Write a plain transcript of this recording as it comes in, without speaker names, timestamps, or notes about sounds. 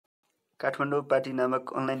Kathmandu party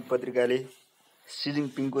नामक online पत्रिकाले C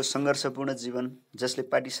जिनपिङको सङ्घर्षपूर्ण जीवन, जसले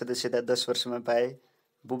पार्टी सदस्यता 10 वर्षमा पाए,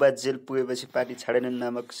 बुबा जेल पुगेपछि पार्टी छाडेनन्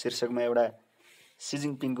नामक शीर्षकमा एउटा सी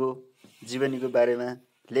जिनपिङको जीवनीको बारेमा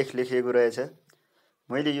लेख लेखिएको रहेछ।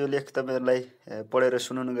 मैले यो लेख तपाईहरुलाई पढेर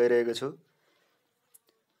सुनाउन गइरहेको छु।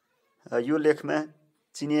 यो लेखमा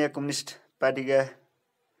चिनिया कम्युनिस्ट पार्टीका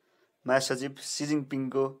महासचिव सी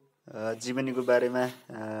जिनपिङको जीवनीको बारेमा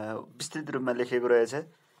विस्तृत रूपमा लेखिएको रहेछ।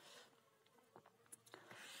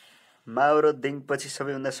 माओ र देङपछि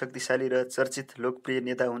सबैभन्दा शक्तिशाली र चर्चित लोकप्रिय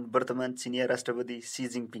नेता हुन् वर्तमान चिनिया राष्ट्रपति सी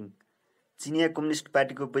जिनपिङ। चिनिया कम्युनिस्ट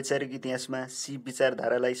पार्टीको वैचारिक इतिहासमा सी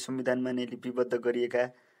विचारधारालाई संविधानमा नै लिपिबद्ध गरिएका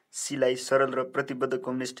सीलाई सरल र प्रतिबद्ध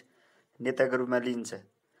कम्युनिस्ट नेताका रूपमा लिइन्छ।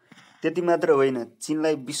 त्यति मात्र होइन,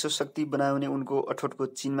 चीनलाई विश्व शक्ति बनाउने उनको अठोटको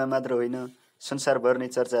चीनमा मात्र होइन, संसारभर नै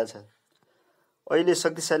चर्चा छ। अहिले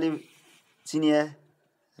शक्तिशाली चिनिया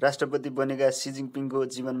राष्ट्रपति बनेका सी जिनपिङको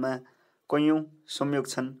जीवनमा कैयौं संयोग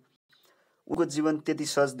छन्। उनको जीवन त्यति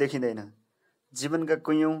सहज देखिँदैन। जीवनका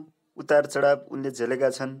कैयौं उतार चढाव उनले झेलेका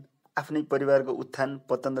छन्। आफ्नै परिवारको उत्थान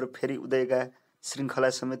पतन र फेरि उदयका श्रृङ्खला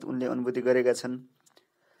समेत उनले अनुभूति गरेका छन्।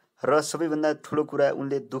 र सबैभन्दा ठुलो कुरा,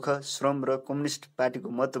 उनले दुःख, श्रम र कम्युनिस्ट पार्टीको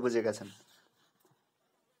महत्त्व बुझेका छन्।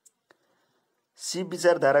 सी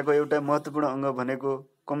विचारधाराको एउटा महत्त्वपूर्ण अङ्ग भनेको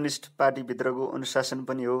कम्युनिस्ट पार्टीभित्रको अनुशासन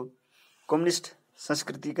पनि हो। कम्युनिस्ट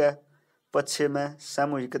संस्कृतिका पक्षमा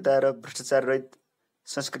सामूहिकता र भ्रष्टाचार रहित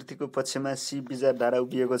संस्कृतिको पक्षमा सी विचारधारा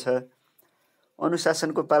उभिएको छ।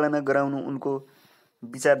 अनुशासनको पालना गराउनु उनको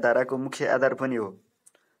विचारधाराको मुख्य आधार पनि हो।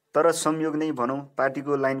 तर संयोग नै भनौँ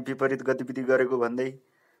पार्टीको लाइन विपरीत गतिविधि गरेको भन्दै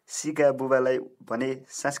सीका बुबालाई भने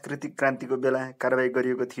सांस्कृतिक क्रान्तिको बेला कारबाही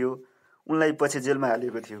गरिएको थियो, उनलाई पछि जेलमा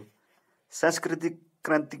हालिएको थियो। सांस्कृतिक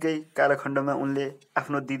क्रान्तिकै कालखण्डमा उनले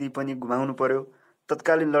आफ्नो दिदी पनि गुमाउनु पर्यो।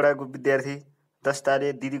 तत्कालीन लडाकु विद्यार्थी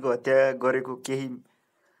दस्ताले दिदीको हत्या गरेको केही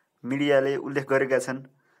मिडियाले उल्लेख गरेका छन्।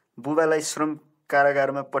 बुबालाई श्रम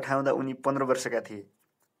कारागारमा पठाउँदा उनी 15 वर्षका थिए।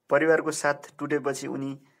 परिवारको साथ टुटेपछि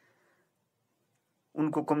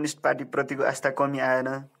उनको कम्युनिस्ट पार्टी प्रतिको आस्था कमी आएन।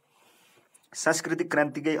 सांस्कृतिक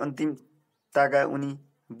क्रान्तिकै अन्तिमताका उनी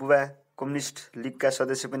बुबा कम्युनिस्ट लिगका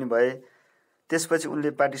सदस्य पनि भए। त्यसपछि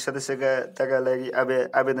उनले पार्टी सदस्यताका लागि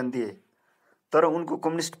आवेदन दिए। तर उनको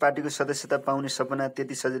कम्युनिस्ट पार्टीको सदस्यता पाउने सपना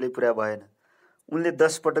त्यति सजिलै पुरा भएन। उनले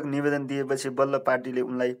 10 पटक निवेदन दिएपछि बल्ल पार्टीले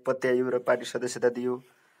उनलाई पत्यायो र पार्टी सदस्यता दियो।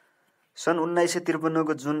 सन् 1953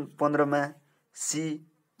 को जुन 15 मा सी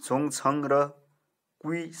झोङछङ र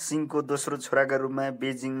कुई सिङको दोस्रो छोराका रूपमा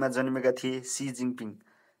बेजिङमा जन्मेका थिए सी जिनपिङ।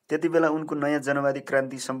 त्यति बेला उनको नयाँ जनवादी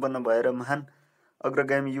क्रान्ति सम्पन्न भएर महान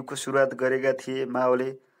अग्रगामी युगको सुरुवात गरेका थिए माओले।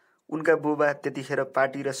 उनका बुबा त्यतिखेर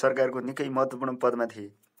पार्टी र सरकारको निकै महत्त्वपूर्ण पदमा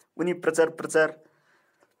थिए। उनी प्रचार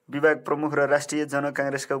विभाग प्रमुख र राष्ट्रिय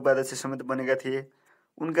जनकाङ्ग्रेसका उपाध्यक्ष समेत बनेका थिए।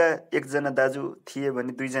 उनका एकजना दाजु थिए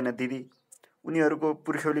भने 2 जना दिदी। उनीहरूको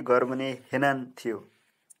पुर्ख्यौली घर भने हेनान थियो।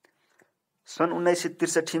 सन्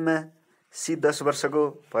 1963 मा सी 10 वर्षको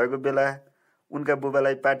भएको बेला उनका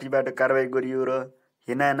बुबालाई पार्टीबाट कारबाही गरियो र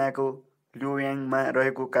हेनानाको ल्युयाङमा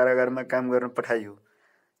रहेको कारागारमा काम गर्न पठाइयो।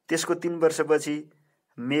 त्यसको 3 वर्षपछि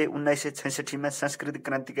मे 1966 मा सांस्कृतिक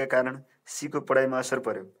क्रान्तिका कारण सीको पढाइमा असर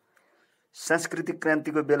पर्यो। सांस्कृतिक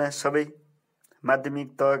क्रान्तिको बेला सबै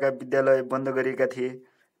माध्यमिक तहका विद्यालय बन्द गरिएका थिए।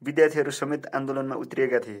 विद्यार्थीहरू समेत आन्दोलनमा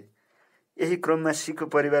उत्रिएका थिए। यही क्रममा सीको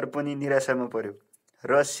परिवार पनि निराशामा पर्यो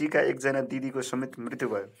र सीका एकजना दिदीको समेत मृत्यु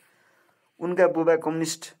भयो। उनका बुबा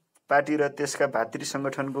कम्युनिस्ट पार्टी र त्यसका भातृ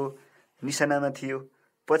सङ्गठनको निशानामा थियो।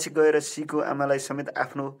 पछि गएर सीको आमालाई समेत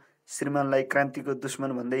आफ्नो श्रीमानलाई क्रान्तिको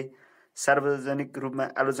दुश्मन भन्दै सार्वजनिक रूपमा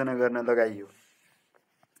आलोचना गर्न लगाइयो।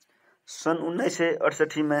 सन्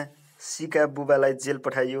 1968 मा सीका बुबालाई जेल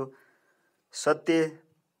पठाइयो।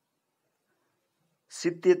 सी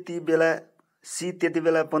त्यति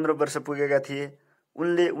बेला 15 वर्ष पुगेका थिए।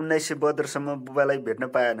 उनले 1972 सम्म बुबालाई भेट्न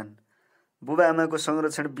पाएनन्। बुबा आमाको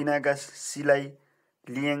संरक्षण बिनाका सीलाई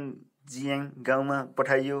लियाङजियाङ गाउँमा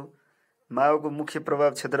पठाइयो। माओको मुख्य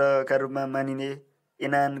प्रभाव क्षेत्रका रूपमा मानिने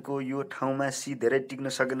एनानको यो ठाउँमा सी धेरै टिक्न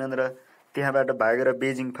सकेनन् र त्यहाँबाट भागेर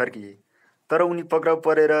बेजिङ फर्किए। तर उनी पक्राउ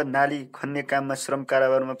परेर नाली खन्ने काममा श्रम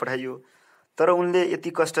कारागारमा पठाइयो। तर उनले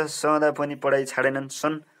यति कष्ट सहँदा पनि पढाइ छाडेनन्।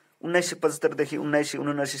 सन् 1975 देखि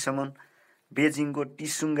 1979 सम्म बेजिङको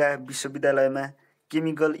टिसुङ्गा विश्वविद्यालयमा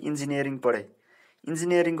केमिकल इन्जिनियरिङ पढे।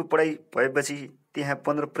 इन्जिनियरिङको पढाइ भएपछि त्यहाँ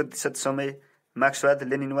 15% समय मार्क्सवाद,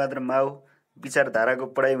 लेनिनवाद र माओ विचारधाराको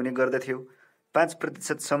पढाइ हुने गर्दथ्यो।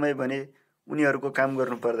 5% समय भने उनीहरूको काम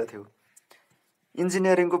गर्नु पर्दथ्यो।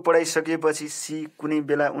 इन्जिनियरिङको पढाइ सकिएपछि सी कुनै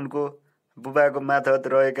बेला उनको बुबाको मातहत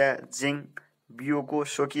रहेका जेङ बियोको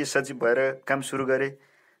स्वकीय सचिव भएर काम सुरु गरे।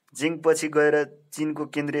 जेङ पछि गएर चीनको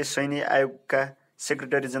केन्द्रीय सैन्य आयोगका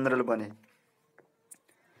सेक्रेटरी जनरल बने।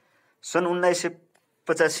 सन्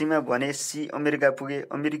 1985 भने सी अमेरिका पुगे।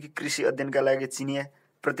 अमेरिकी कृषि अध्ययनका लागि चिनिया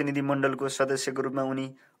प्रतिनिधि मण्डलको सदस्यको रूपमा उनी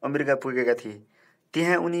अमेरिका पुगेका थिए।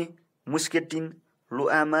 त्यहाँ उनी मुस्केटिन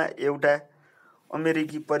लोआमा एउटा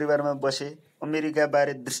अमेरिकी परिवारमा बसे।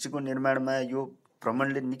 अमेरिकाबारे दृष्टिकोण निर्माणमा यो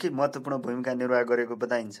भ्रमणले निकै महत्त्वपूर्ण भूमिका निर्वाह गरेको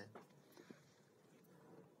बताइन्छ।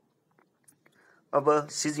 अब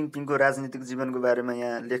सी जिनपिङको राजनीतिक जीवनको बारेमा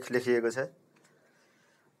यहाँ लेख लेखिएको छ।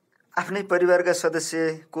 आफ्नै परिवारका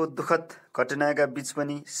सदस्यको दुःखद घटनाका बीच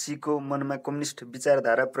पनि सीको मनमा कम्युनिस्ट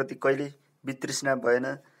विचारधाराप्रति कहिल्यै वितृष्णा भएन।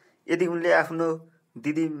 यदि उनले आफ्नो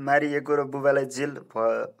दिदी मारिएको र बुबालाई जेल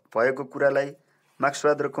भएको कुरालाई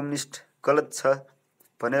मार्क्सवाद र कम्युनिस्ट गलत छ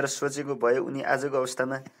भनेर सोचेको भए उनी आजको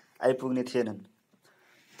अवस्थामा आइपुग्ने थिएनन्।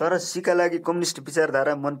 तर सीका लागि कम्युनिस्ट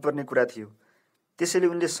विचारधारा मनपर्ने कुरा थियो। त्यसैले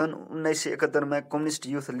उनले सन् 1971 मा कम्युनिस्ट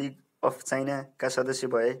युथ लिग अफ चाइनाका सदस्य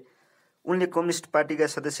भए। उनले कम्युनिस्ट पार्टीका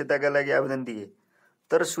सदस्यताका लागि आवेदन दिए,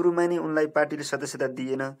 तर सुरुमा नै उनलाई पार्टीले सदस्यता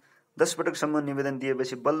दिएन। 10 पटकसम्म निवेदन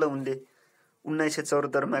दिएपछि बल्ल उनले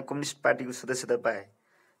 1974 मा कम्युनिस्ट पार्टीको सदस्यता पाए।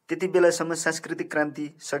 त्यति बेलासम्म सांस्कृतिक क्रान्ति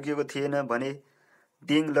सकिएको थिएन भने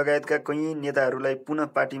डेङ लगायतका कयौं नेताहरूलाई पुनः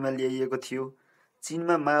पार्टीमा ल्याइएको थियो।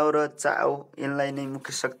 चीनमा माओ र चाओ एनलाई नै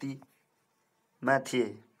मुख्य शक्तिमा थिए।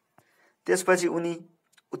 त्यसपछि उनी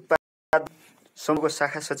उत्पाद समूहको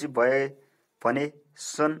शाखा सचिव भए भने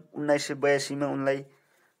सन् 1982 मा उनलाई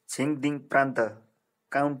छिङदिङ प्रान्त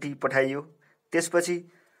काउन्टी पठाइयो। त्यसपछि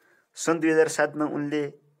सन् 2007 मा उनले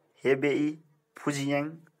हेबेई, फुजियाङ,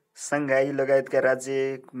 साङ्घाई लगायतका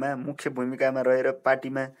राज्यमा मुख्य भूमिकामा रहेर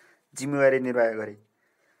पार्टीमा जिम्मेवारी निर्वाह गरे।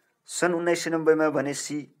 सन् 1990 मा भने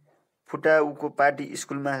सी फुटाउको पार्टी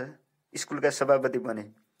स्कुलका सभापति बने।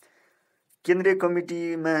 केन्द्रीय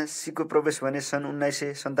कमिटीमा सीको प्रवेश भने सन्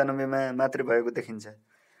 1997 मा मात्रै भएको देखिन्छ।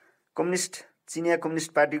 चिनिया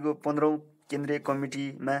कम्युनिस्ट पार्टीको 15औं केन्द्रीय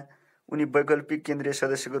कमिटीमा उनी वैकल्पिक केन्द्रीय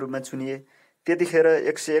सदस्यको रूपमा चुनिए। त्यतिखेर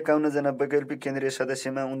 151 जना वैकल्पिक केन्द्रीय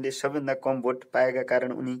सदस्यमा उनले सबैभन्दा कम भोट पाएका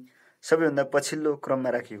कारण उनी सबैभन्दा पछिल्लो क्रममा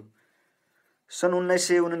राखियो। सन्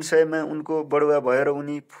 1999 मा उनको बढुवा भएर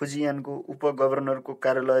उनी फुजियानको उपगभर्नरको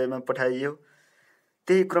कार्यालयमा पठाइयो।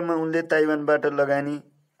 त्यही क्रममा उनले ताइवानबाट लगानी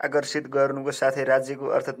आकर्षित गर्नुको साथै राज्यको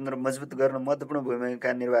अर्थतन्त्र मजबुत गर्न महत्त्वपूर्ण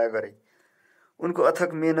भूमिका निर्वाह गरे। उनको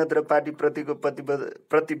अथक मेहनत र पार्टीप्रतिको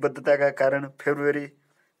प्रतिबद्धताका कारण फेब्रुअरी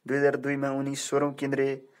 2002 मा उनी 16औं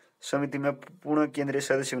केन्द्रीय समितिमा पूर्ण केन्द्रीय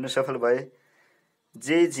सदस्य हुन सफल भए।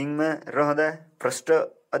 जेइजिङमा रहँदा भ्रष्ट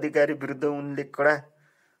अधिकारी विरुद्ध उनले कडा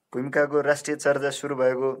भूमिकाको राष्ट्रिय चर्चा सुरु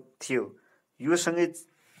भएको थियो। यो सँगै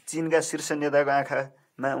चीनका शीर्ष नेताको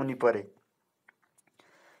आँखामा उनी परे।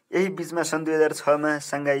 यही बीचमा सन् 2006 मा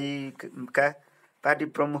साङ्घाईका पार्टी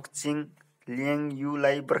प्रमुख चेङ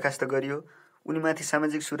ल्याङयुलाई बर्खास्त गरियो। उनीमाथि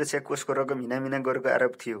सामाजिक सुरक्षा कोषको रकम हिनामिना गरेको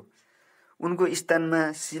आरोप थियो। उनको स्थानमा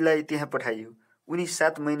सीलाई त्यहाँ पठाइयो। उनी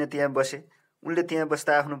 7 महिना त्यहाँ बसे। उनले त्यहाँ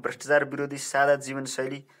बस्दा आफ्नो भ्रष्टाचार विरोधी सादा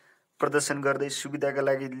जीवनशैली प्रदर्शन गर्दै सुविधाका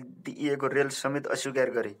लागि दिइएको रेल समेत अस्वीकार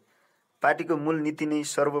गरे। पार्टीको मूल नीति नै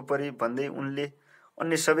सर्वोपरि भन्दै उनले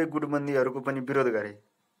अन्य सबै गुटबन्दीहरूको पनि विरोध गरे।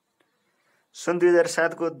 सन्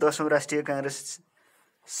 2007 को 10औं राष्ट्रिय काङ्ग्रेस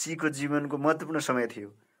सीको जीवनको महत्त्वपूर्ण समय थियो।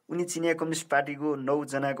 उनी चिनिया कम्युनिस्ट पार्टीको 9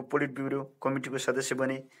 जनाको पोलिट ब्युरो कमिटीको सदस्य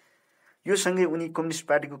बने। यो सँगै उनी कम्युनिस्ट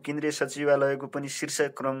पार्टीको केन्द्रीय सचिवालयको पनि शीर्ष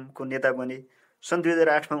क्रमको नेता बने। सन्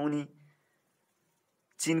 2008 मा उनी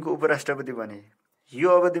चीनको उपराष्ट्रपति बने। यो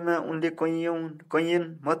अवधिमा उनले कैयन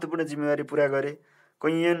महत्त्वपूर्ण जिम्मेवारी पूरा गरे।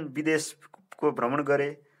 कैयन विदेशको भ्रमण गरे।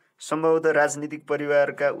 सम्भवतः राजनीतिक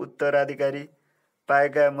परिवारका उत्तराधिकारी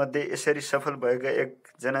पाएका मध्ये यसरी सफल भएका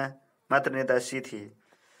एकजना मात्र नेता सी थिए।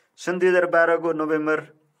 सन् 2012 को नोभेम्बर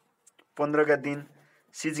 15 का दिन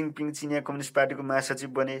सी जिनपिङ चिनिया कम्युनिस्ट पार्टीको महासचिव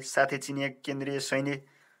बने। साथै चिनिया केन्द्रीय सैन्य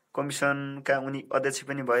कमिसनका उनी अध्यक्ष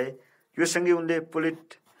पनि भए। यो सँगै उनले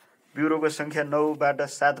पोलिट ब्युरोको सङ्ख्या 9 बाट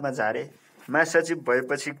 7 मा झारे। महासचिव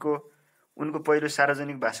भएपछिको उनको पहिलो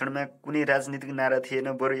सार्वजनिक भाषणमा कुनै राजनीतिक नारा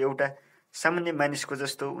थिएन, बरु एउटा सामान्य मानिसको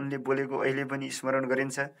जस्तो उनले बोलेको अहिले पनि स्मरण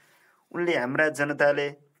गरिन्छ। उनले हाम्रा जनताले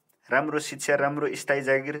राम्रो शिक्षा, राम्रो स्थायी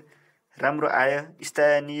जागिर, राम्रो आय,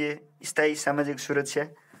 स्थायी सामाजिक सुरक्षा,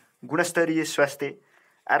 गुणस्तरीय स्वास्थ्य,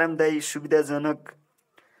 आरामदायी सुविधाजनक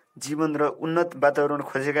जीवन र उन्नत वातावरण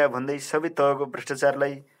खोजेका भन्दै सबै तहको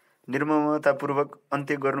भ्रष्टाचारलाई निर्ममतापूर्वक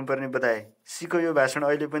अन्त्य गर्नुपर्ने बताए। सीको यो भाषण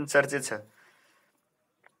अहिले पनि चर्चित छ।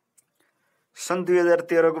 सन्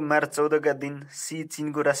 2013 को मार्च 14 का दिन सी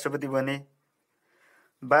चीनको राष्ट्रपति बने।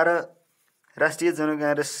 12 राष्ट्रिय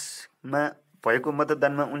जनकाङ्ग्रेसमा भएको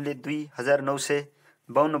मतदानमा उनले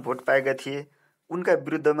 2952 भोट पाएका थिए। उनका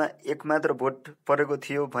विरुद्धमा एक मात्र भोट परेको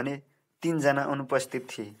थियो भने 3 जना अनुपस्थित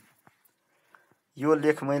थिए। यो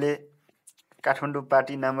लेख मैले काठमाडौँ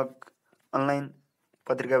पार्टी नामक अनलाइन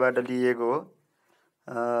पत्रिकाबाट लिएको हो।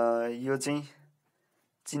 यो चाहिँ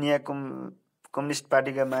चिनिया कम्युनिस्ट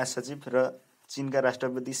पार्टीका महासचिव र चिनका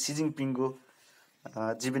राष्ट्रपति सी जिनपिङको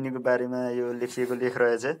जीवनीको बारेमा यो लेखिएको लेख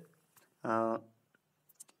रहेछ।